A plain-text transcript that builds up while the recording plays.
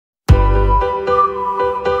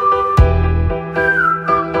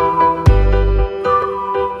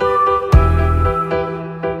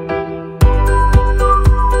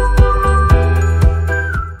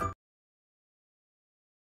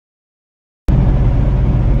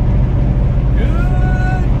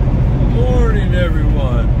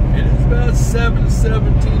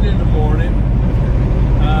4:17 in the morning.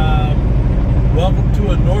 Welcome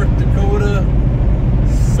to a North Dakota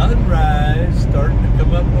sunrise starting to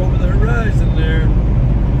come up over the horizon there.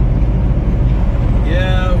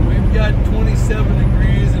 Yeah, we've got 27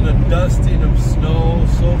 degrees and a dusting of snow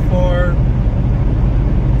so far.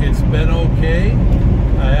 It's been okay.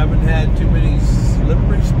 I haven't had too many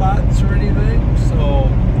slippery spots or anything, so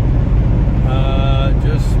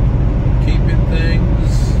just keeping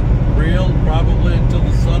things real probably until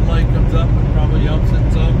the sunlight comes up. It probably helps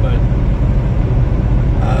it some, but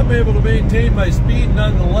I'm able to maintain my speed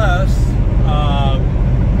nonetheless,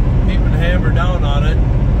 keeping the hammer down on it,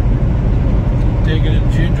 taking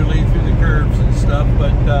it gingerly through the curves and stuff.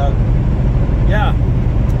 But yeah,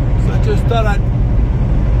 so I just thought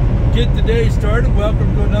I'd get the day started.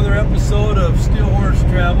 Welcome to another episode of Steel Horse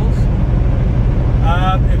Travels.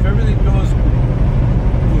 If everything goes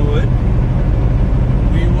good,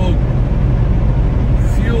 we will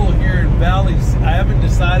fuel here in Valley. I haven't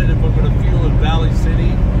decided if I'm going to fuel in Valley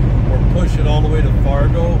City or push it all the way to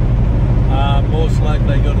Fargo. Most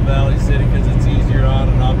likely I go to Valley City because it's easier on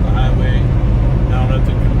and off the highway. I don't have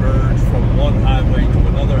to converge from one highway to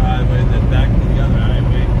another highway and then back to the other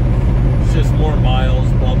highway. It's just more miles,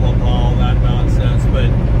 blah, blah, blah, all that nonsense, but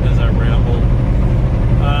as I ramble.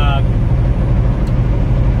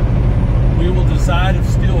 We will decide if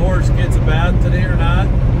Steel Horse gets a bath today or not.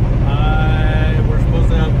 We're supposed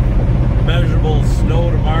to have measurable snow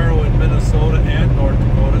tomorrow in Minnesota and North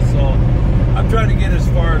Dakota, so I'm trying to get as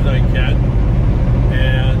far as I can,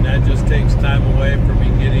 and that just takes time away from me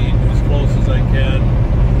getting as close as I can.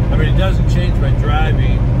 I mean, it doesn't change my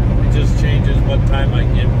driving, it just changes what time I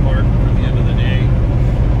get parked for the end of the day,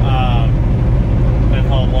 and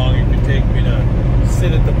how long it can take me to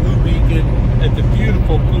sit at the Blue Beacon, at the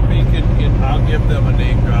beautiful Blue Beacon. I'll give them a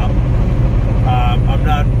name drop. I'm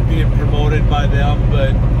not being promoted by them,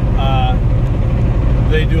 but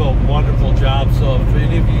they do a wonderful job. So if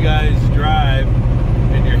any of you guys drive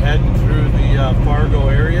and you're heading through the Fargo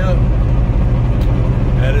area,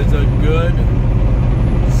 that is a good,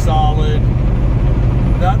 solid,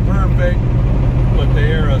 not perfect, but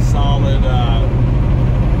they are a solid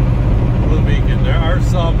Blue Beacon. There are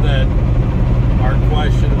some that are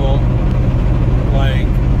questionable, like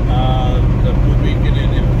the Blue Beacon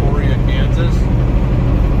in Emporia, Kansas.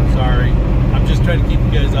 Sorry, I'm just trying to keep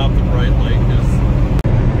you guys off the bright light because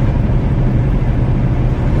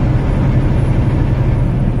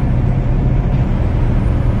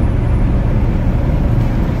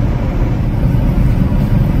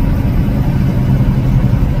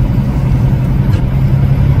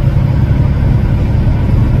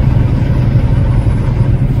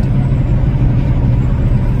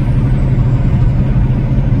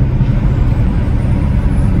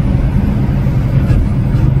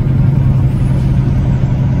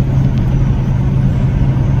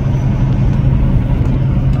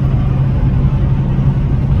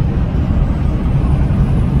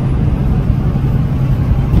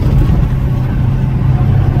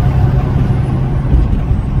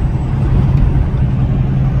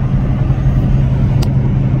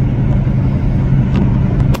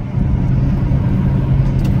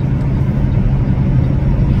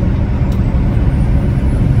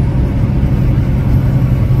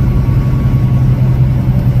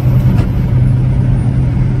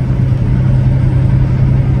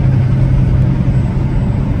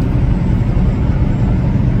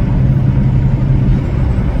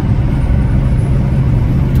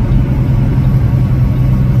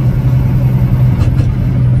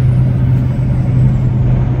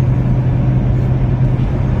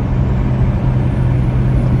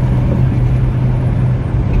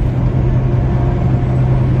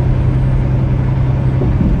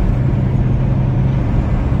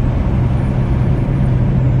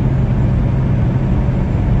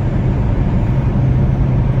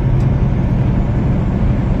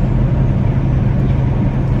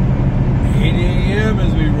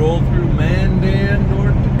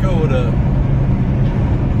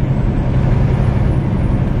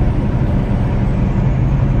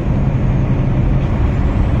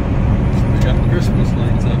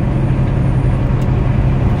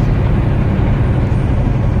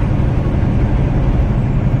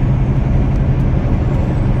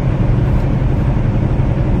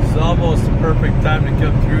perfect time to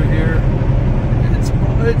come through here.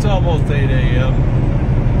 It's almost 8 a.m.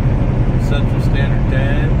 Central Standard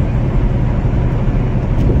Time.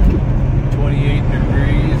 28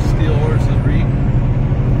 degrees, Steel Horses Reek.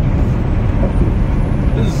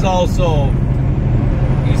 This is also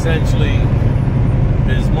essentially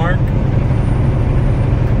Bismarck.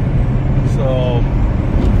 So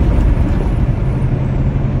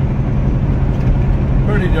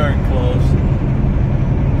pretty darn close.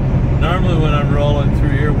 Normally when I'm rolling through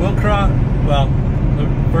here, we'll cross, well,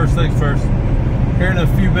 first things first, here in a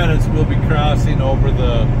few minutes we'll be crossing over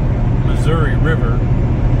the Missouri River,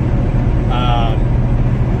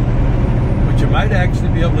 which I might actually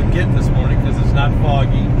be able to get this morning because it's not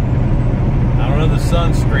foggy. I don't have the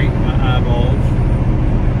sun straight in my eyeballs,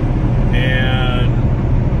 and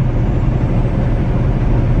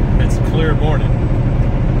it's a clear morning.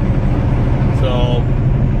 So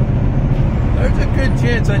there's a good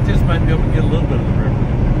chance I just might be able to get a little bit of the river.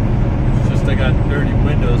 It's just I got dirty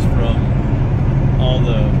windows from all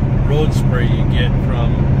the road spray you get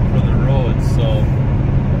from the roads. So,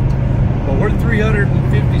 but we're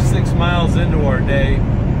 356 miles into our day.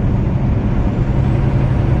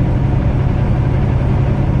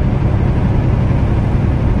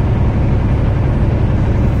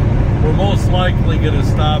 We're most likely going to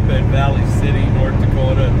stop at Valley City, North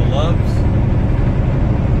Dakota at the Loves.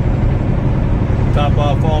 Top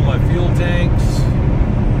off all my fuel tanks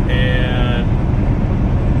and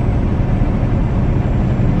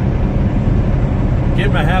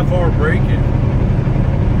get my half-hour break in,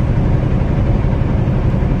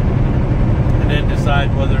 and then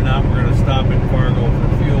decide whether or not we're going to stop in Fargo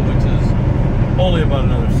for fuel, which is only about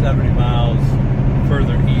another 70 miles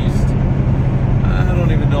further east. I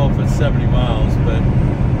don't even know if it's 70 miles, but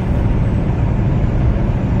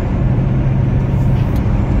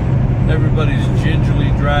everybody's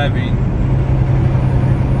gingerly driving.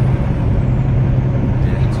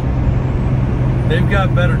 They've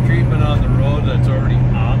got better treatment on the road that's already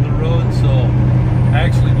on the road, so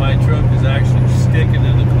actually my truck is actually sticking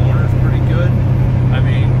in the corners pretty good. I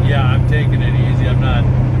mean, yeah, I'm taking it easy. I'm not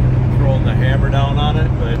throwing the hammer down on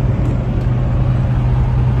it, but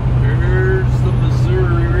here's the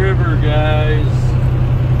Missouri River, guys.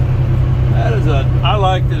 That is I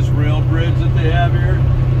like this rail bridge that they have here.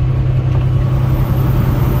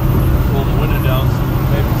 Pull the window down so you can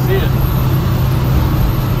maybe see it.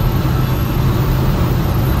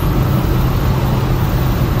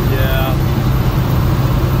 Yeah,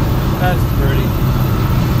 that's pretty.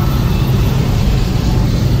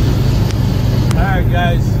 Alright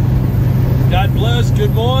guys, God bless,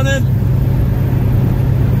 good morning.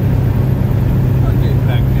 I'll get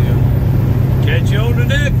back to you. Catch you on the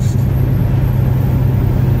next.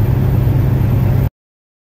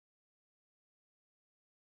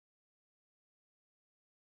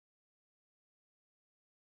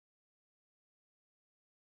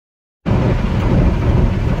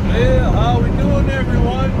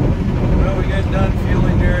 Everyone, well, we got done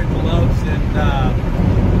fueling here at the Loves in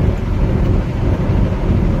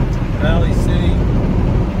Valley City,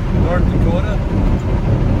 North Dakota.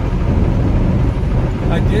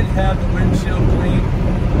 I did have the windshield clean.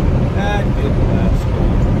 That didn't last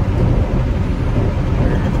long.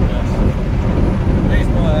 There's the mess.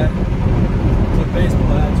 Baseball hat. That's what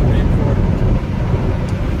baseball hats are made for.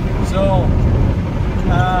 So,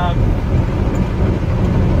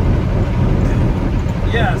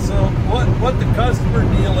 yeah, so what the customer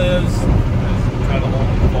deal is try to hold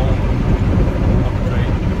the phone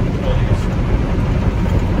upright. Well,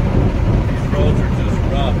 these roads are just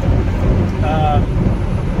rough.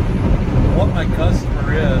 What my customer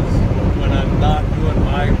is, when I'm not doing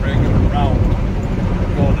my regular route,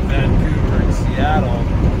 going to Vancouver and Seattle,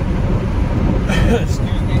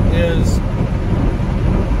 excuse me, is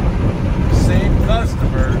same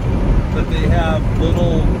customer, but they have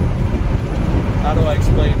little, how do I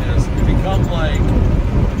explain this? We become like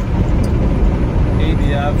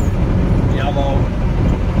ABF, yellow,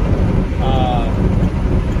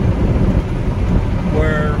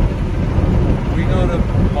 where we go to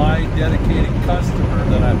my dedicated customer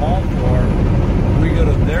that I haul for, we go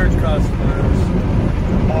to their customers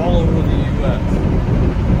all over the U.S.,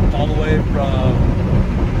 all the way from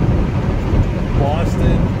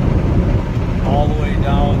Boston, all the way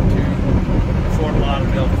down to Fort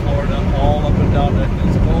Lauderdale, Florida, all up and down that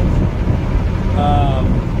East Coast.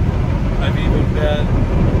 I've even been,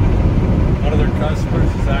 one of their customers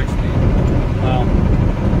is actually, well,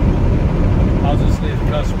 I'll just leave the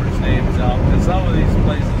customer's names out, because some of these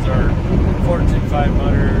places are Fortune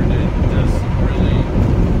 500 and just really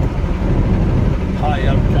high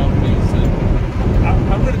up companies. And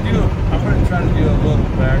I'm going to try to do a little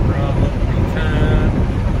background, a little recon,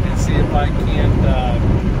 and see if I can't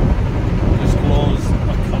disclose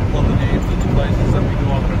a couple of the names of the places that we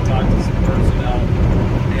go. I'm going to talk to some personnel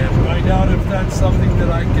and find out if that's something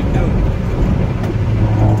that I can do.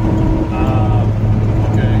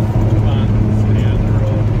 Okay, come on, stay on the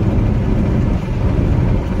road.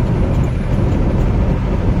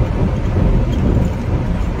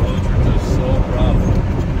 These roads are just so rough.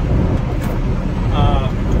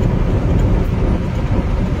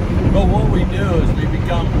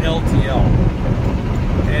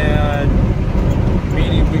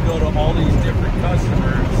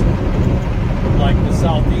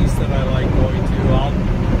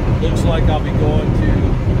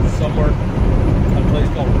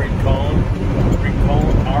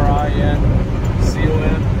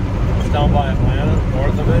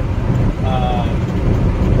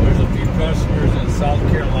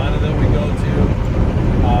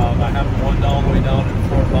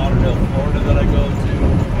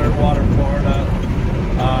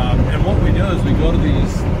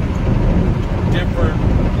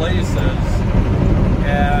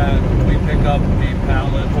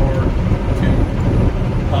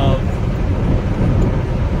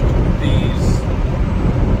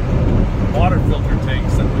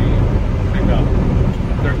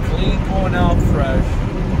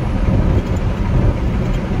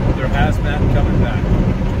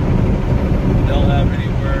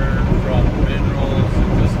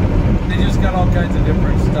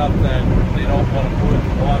 stuff that they don't want to pollute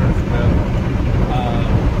the waters with.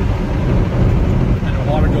 And the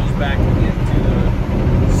water goes back into the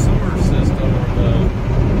sewer system or the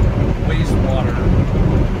wastewater,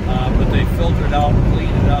 but they filter it out and clean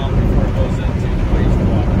it out before it goes into the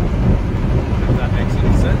wastewater, if that makes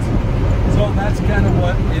any sense. So that's kind of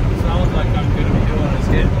what it sounds like I'm going to be doing, is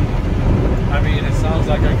hitting. I mean, it sounds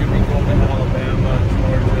like I could be going to Alabama,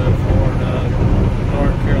 Georgia, Florida,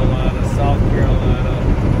 North Carolina, South Carolina.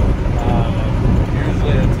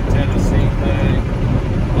 Usually it's a Tennessee thing.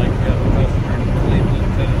 Like we have a customer in Cleveland,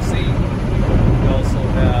 Tennessee. We also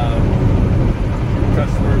have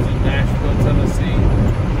customers in Nashville, Tennessee.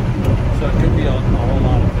 So it could be a whole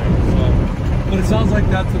lot of things. So, but it sounds like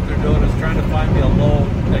that's what they're doing, is trying to find me a load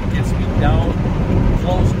that gets me down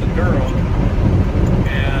close to Durham.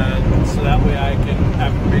 And so that way I can,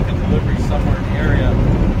 after making delivery somewhere in the area,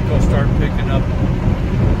 go start picking up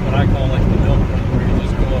what I call like the milk run, where you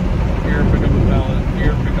just go here, pick up a pallet,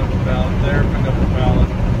 here, pick up a pallet, there, pick up a pallet,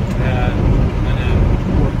 and then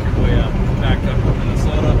work your way up, back up to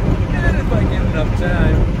Minnesota. And if I get enough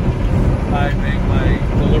time, I make my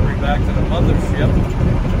delivery back to the mothership,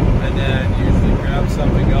 and then usually grab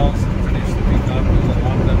something else and finish the pickup, because I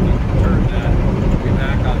want them to return that. Be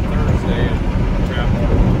back on Thursday and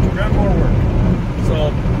grab more work.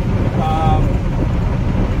 So,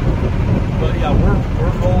 but yeah, we're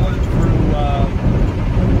rolling through,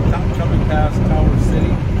 coming past Tower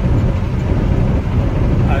City.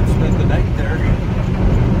 I've spent the night there.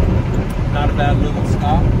 Not a bad little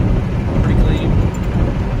stop. Pretty clean.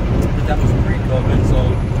 But that was pre-COVID, so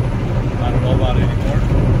I don't know about it anymore.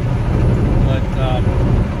 But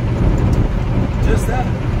just that.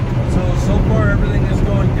 So far everything is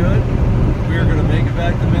going good. We are going to make it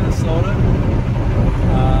back to Minnesota.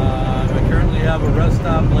 I currently have a rest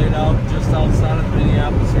stop laid out just outside of the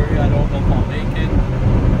Minneapolis area. I don't know if I'll make it.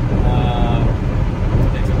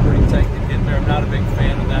 It's pretty tight to get there. I'm not a big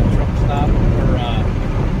fan of that truck stop or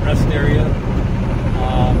rest area.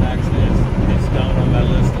 Actually, it's down on my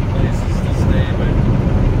list of places to stay. But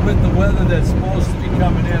with the weather that's supposed to be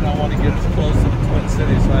coming in, I want to get as close to the Twin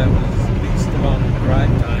Cities so I have the least amount of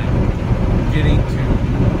drive time getting to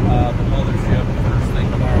the mothership first thing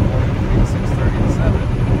tomorrow morning between 6:30 and 7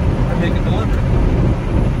 and make a delivery.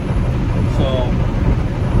 So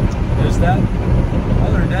there's that.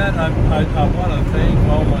 Other than that, I want to thank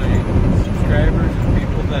all my subscribers and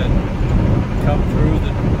people that come through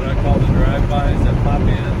what I call the drive-bys, that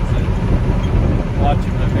pop-ins and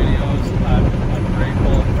watching my videos. I'm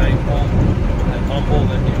grateful and thankful and humble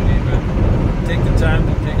that you even take the time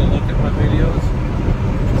to take a look at my videos.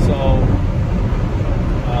 So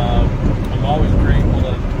I'm always grateful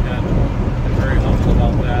and very humble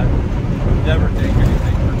about that. Never take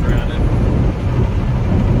anything for granted.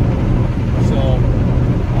 So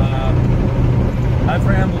I've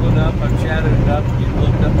rambled enough, I've chatted enough, you've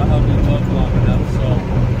looked at my ugly mug long enough. So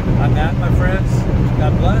on that, my friends,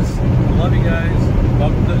 God bless. I love you guys.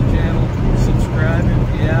 Welcome to the channel. Subscribe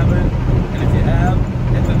if you haven't, and if you have,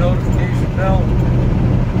 hit the notification bell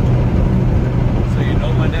so you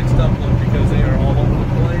know my next upload, because they are all over the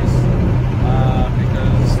place.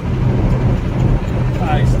 Because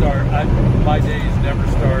my days never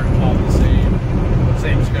start on the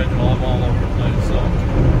same schedule. I'm all over the place. So,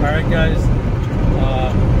 all right, guys,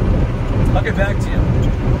 I'll get back to you.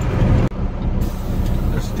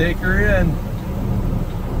 Let's take her in.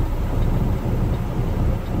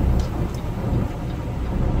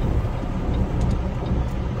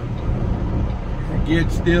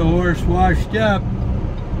 Get still horse washed up.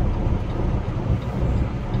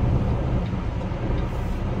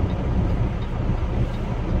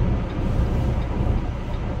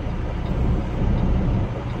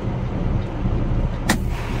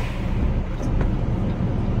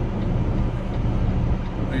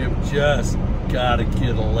 We have just got to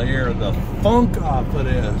get a layer of the funk off of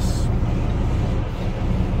this.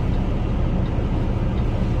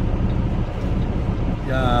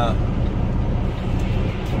 Yeah.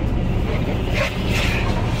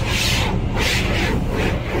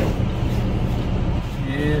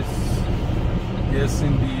 Yes,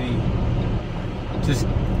 indeed. Just,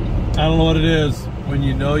 I don't know what it is. When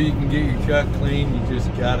you know you can get your truck clean, you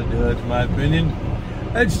just gotta do it, in my opinion.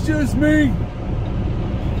 That's just me.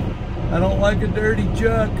 I don't like a dirty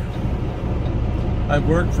truck. I've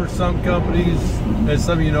worked for some companies, as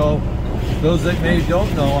some of you know. Those that maybe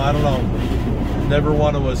don't know, I don't know. Never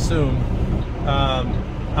want to assume.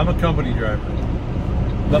 I'm a company driver.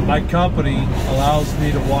 But my company allows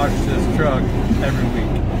me to wash this truck every week.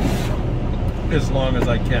 As long as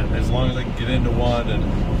I can. As long as I can get into one and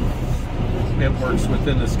it works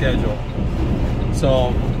within the schedule.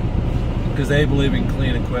 So, because they believe in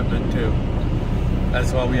clean equipment too.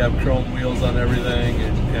 That's why we have chrome wheels on everything,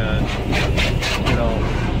 and you know,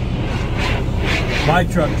 my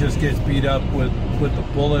truck just gets beat up with the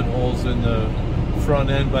bullet holes in the front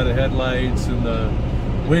end by the headlights and the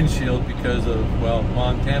windshield because of, well,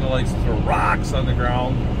 Montana likes to throw rocks on the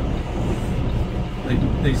ground.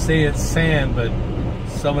 They say it's sand, but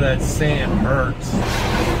some of that sand hurts.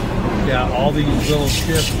 Yeah, all these little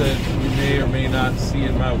chips that you may or may not see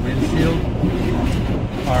in my windshield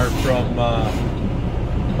are from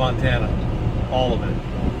Montana. All of it.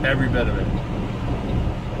 Every bit of it.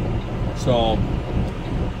 So,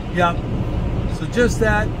 yeah. So just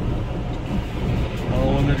that.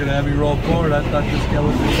 Oh, when they're going to have me roll forward, I thought this guy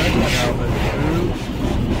would be back by now,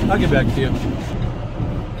 but I'll get back to you.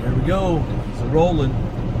 There we go. It's rolling.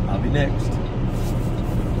 I'll be next.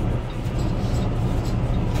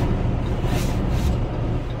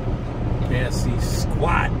 Can't see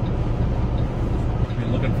squat. I've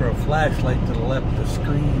been looking for a flashlight to the left of the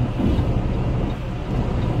screen.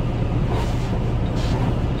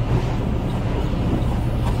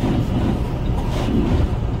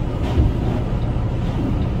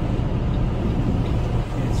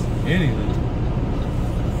 Can't see anything.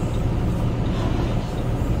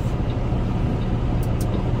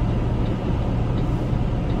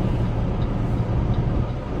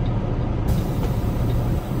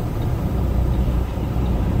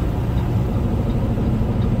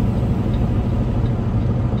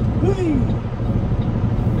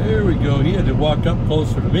 There we go. He had to walk up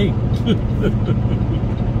closer to me.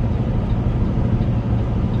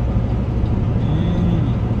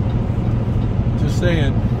 Just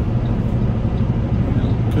saying.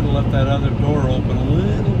 Could have left that other door open a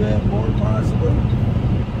little bit more possible.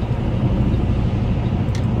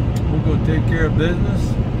 We'll go take care of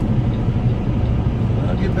business.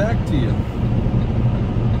 I'll get back to you.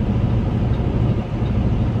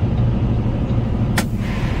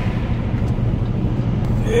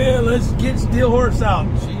 Yeah, let's get Steel Horse out.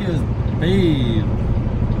 She is bathed.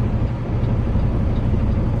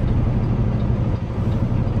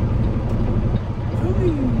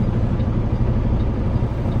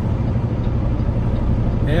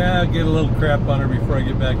 Yeah, I'll get a little crap on her before I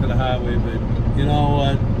get back to the highway, but you know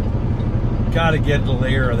what? Gotta get the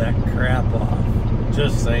layer of that crap off.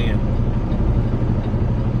 Just saying.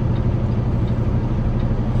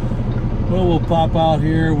 Well, we'll pop out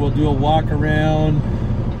here. We'll do a walk around.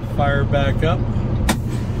 Fire back up.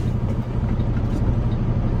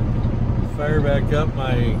 Fire back up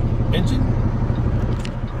my engine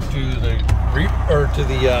to the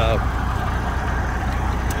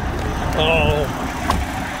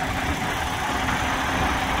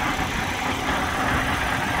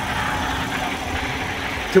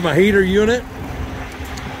to my heater unit.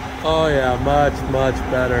 Oh yeah, much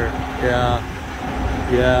better. Yeah.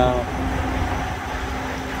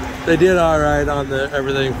 They did all right on the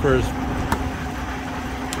everything first.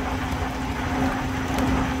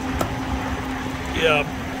 Yep.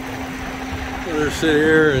 So they're sitting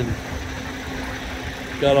here and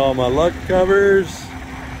got all my lug covers.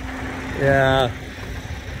 Yeah.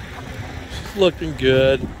 She's looking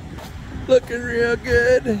good. Looking real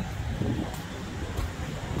good.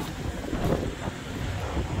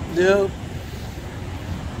 Yep.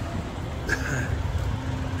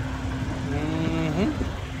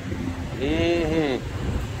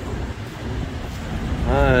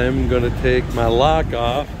 I'm going to take my lock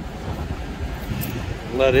off,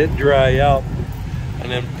 let it dry out,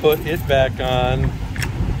 and then put it back on,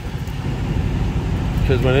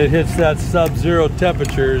 because when it hits that sub-zero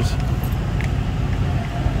temperatures,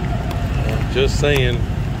 just saying,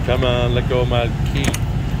 come on, let go of my key.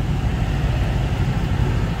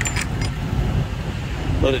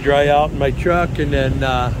 Let it dry out in my truck, and then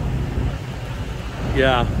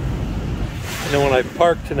yeah. And then when I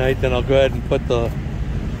park tonight, then I'll go ahead and put the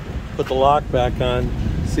lock back on.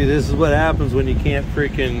 See, this is what happens when you can't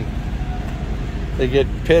freaking, they get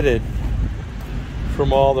pitted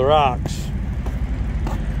from all the rocks.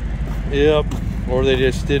 Yep, or they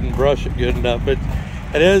just didn't brush it good enough. But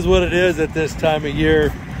it is what it is at this time of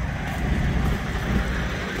year.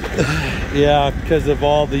 Yeah, because of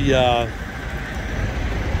all the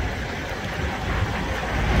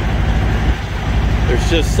there's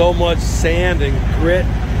just so much sand and grit.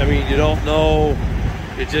 I mean, you don't know.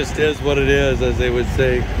 It just is what it is, as they would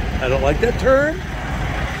say. I don't like that term,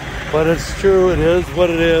 but it's true. It is what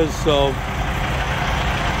it is. So,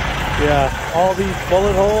 yeah, all these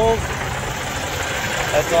bullet holes,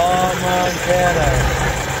 that's all Montana.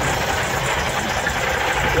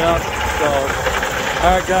 Yep. So,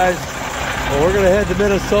 all right, guys. Well, we're gonna head to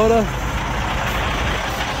Minnesota,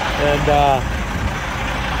 and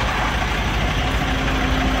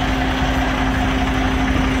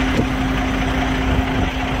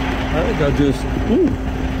I think I'll just,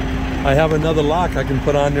 I have another lock I can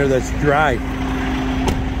put on there that's dry.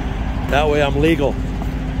 That way I'm legal.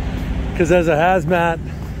 Because as a hazmat,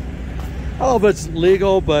 I don't know if it's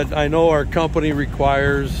legal, but I know our company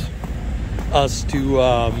requires us to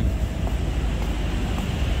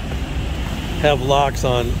have locks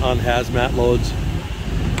on hazmat loads.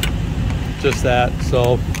 Just that.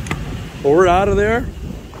 So we're out of there.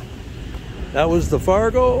 That was the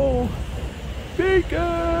Fargo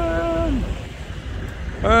Beacon.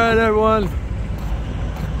 All right, everyone.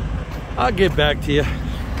 I'll get back to you.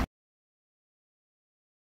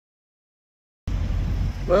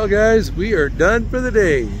 Well, guys, we are done for the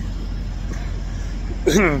day.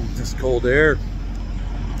 This cold air.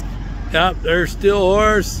 Yep, there's Steel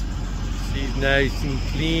Horse. She's nice and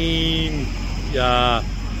clean. Yeah.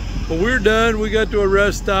 But we're done. We got to a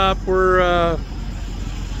rest stop. We're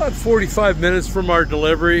about 45 minutes from our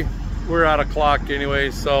delivery. We're out of clock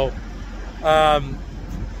anyway, so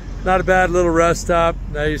not a bad little rest stop.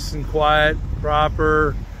 Nice and quiet,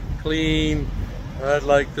 proper, clean. I'd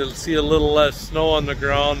like to see a little less snow on the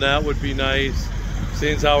ground. That would be nice,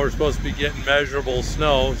 seeing as how we're supposed to be getting measurable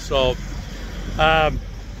snow. So I'm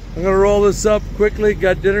gonna roll this up quickly.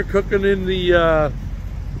 Got dinner cooking in the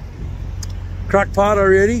crock pot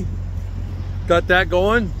already. Got that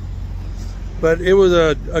going. But it was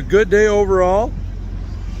a good day overall.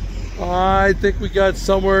 I think we got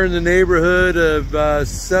somewhere in the neighborhood of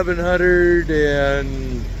 700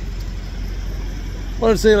 and I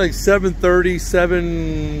want to say like 730,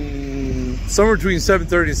 somewhere between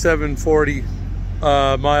 730 and 740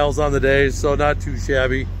 miles on the day, so not too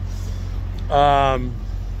shabby.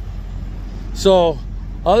 So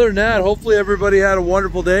other than that, hopefully everybody had a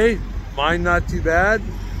wonderful day. Mine not too bad.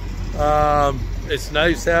 It's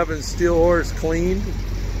nice having Steel Horse cleaned,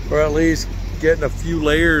 or at least getting a few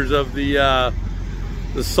layers of the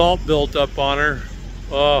salt built up on her.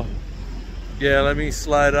 Oh yeah, let me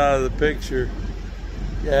slide out of the picture.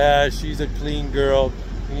 Yeah, she's a clean girl.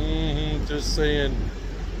 Just saying.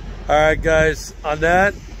 All right, guys, on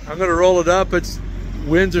that, I'm gonna roll it up.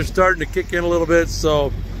 Winds are starting to kick in a little bit,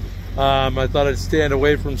 so I thought I'd stand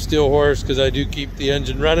away from Steel Horse because I do keep the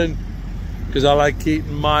engine running, because I like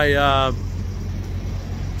keeping my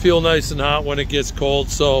fuel nice and hot when it gets cold.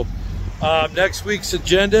 So next week's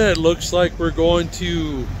agenda, it looks like we're going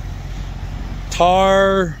to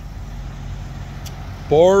Tarboro,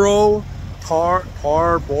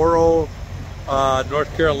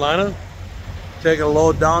 North Carolina. Taking a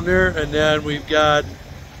load down there, and then we've got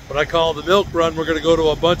what I call the milk run. We're going to go to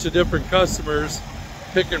a bunch of different customers,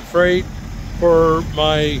 picking freight for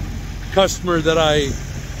my customer that I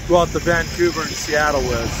go out to Vancouver and Seattle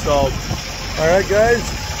with. So, all right, guys,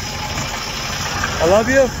 I love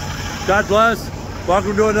you. God bless.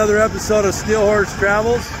 Welcome to another episode of Steel Horse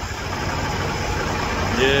Travels.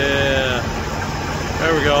 Yeah,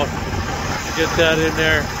 there we go. Get that in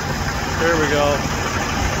there. There we go.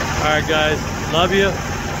 All right, guys, love you.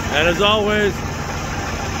 And as always,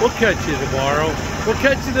 we'll catch you tomorrow. We'll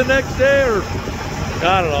catch you the next day, or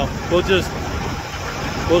I don't know.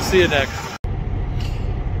 We'll see you next.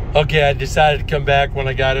 Okay, I decided to come back when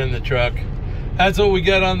I got in the truck. That's what we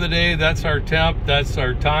got on the day. That's our temp. That's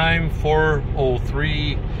our time,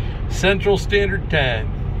 4:03 Central Standard Time.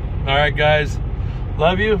 All right, guys,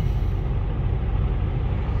 love you.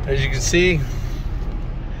 As you can see,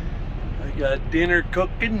 I got dinner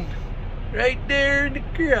cooking right there in the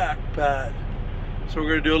crock pot. So we're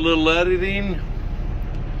gonna do a little editing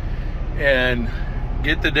and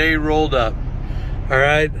get the day rolled up. All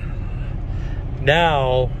right,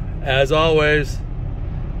 now, as always,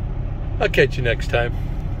 I'll catch you next time.